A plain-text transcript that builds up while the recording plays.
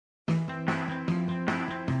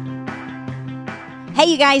Hey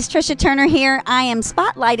you guys, Trisha Turner here. I am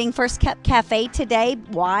spotlighting First Cub Cafe today.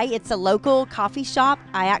 Why? It's a local coffee shop.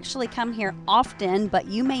 I actually come here often, but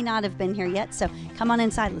you may not have been here yet, so come on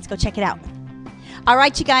inside. Let's go check it out. All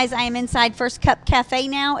right, you guys, I am inside First Cub Cafe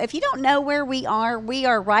now. If you don't know where we are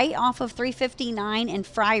right off of 359 and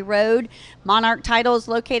Fry Road. Monarch Title is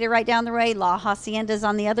located right down the way. La Hacienda is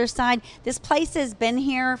on the other side. This place has been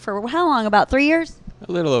here for how long? About 3 years?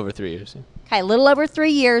 A little over 3 years. Yeah. Okay, a little over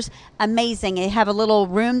 3 years. Amazing. They have a little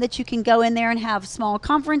room that you can go in there and have small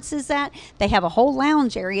conferences at. They have a whole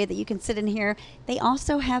lounge area that you can sit in here. They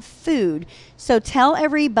also have food. So tell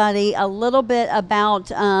everybody a little bit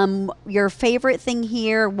about your favorite thing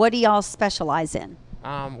here. What do y'all specialize in?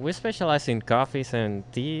 We specialize in coffees and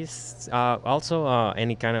teas. Also,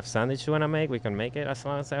 any kind of sandwich you want to make, we can make it as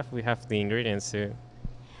long as we have the ingredients too.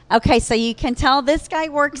 Okay, so you can tell this guy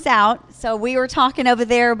works out. So we were talking over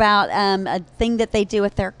there about a thing that they do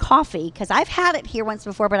with their coffee, because I've had it here once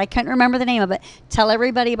before, but I couldn't remember the name of it. Tell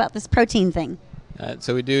everybody about this protein thing.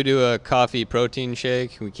 So we do a coffee protein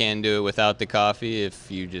shake. We can do it without the coffee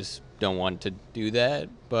if you just don't want to do that.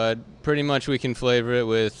 But pretty much we can flavor it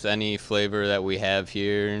with any flavor that we have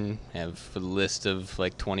here, and have a list of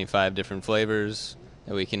like 25 different flavors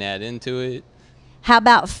that we can add into it. How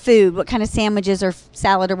about food? What kind of sandwiches or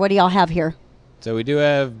salad or what do y'all have here? So we do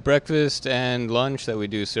have breakfast and lunch that we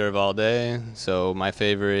do serve all day. So my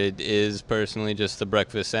favorite is personally just the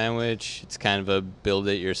breakfast sandwich. It's kind of a build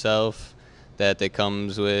it yourself that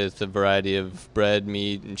comes with a variety of bread,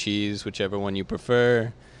 meat, and cheese, whichever one you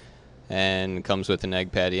prefer, and comes with an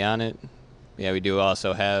egg patty on it. Yeah, we do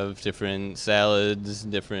also have different salads,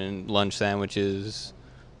 different lunch sandwiches.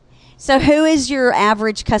 So who is your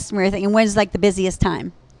average customer, and when's like the busiest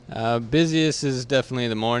time? Busiest is definitely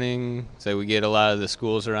the morning. So we get a lot of the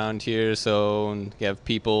schools around here, so you have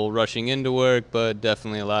people rushing into work, but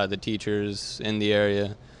definitely a lot of the teachers in the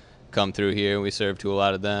area come through here. We serve to a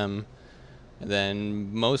lot of them. And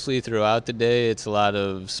then mostly throughout the day, it's a lot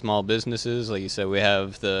of small businesses. Like you said, we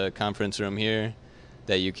have the conference room here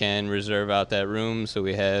that you can reserve out that room. So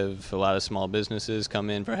we have a lot of small businesses come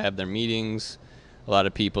in for have their meetings. A lot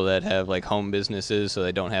of people that have like home businesses, so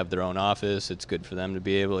they don't have their own office. It's good for them to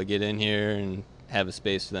be able to get in here and have a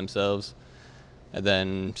space for themselves. And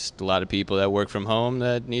then just a lot of people that work from home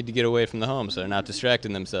that need to get away from the home, so they're not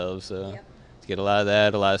distracting themselves. So to get a lot of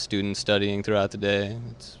that, a lot of students studying throughout the day.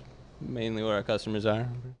 It's mainly where our customers are.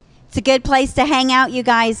 It's a good place to hang out, you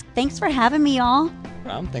guys. Thanks for having me, y'all.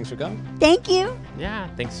 Thanks for coming. Thank you. Yeah,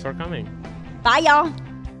 thanks for coming. Bye, y'all.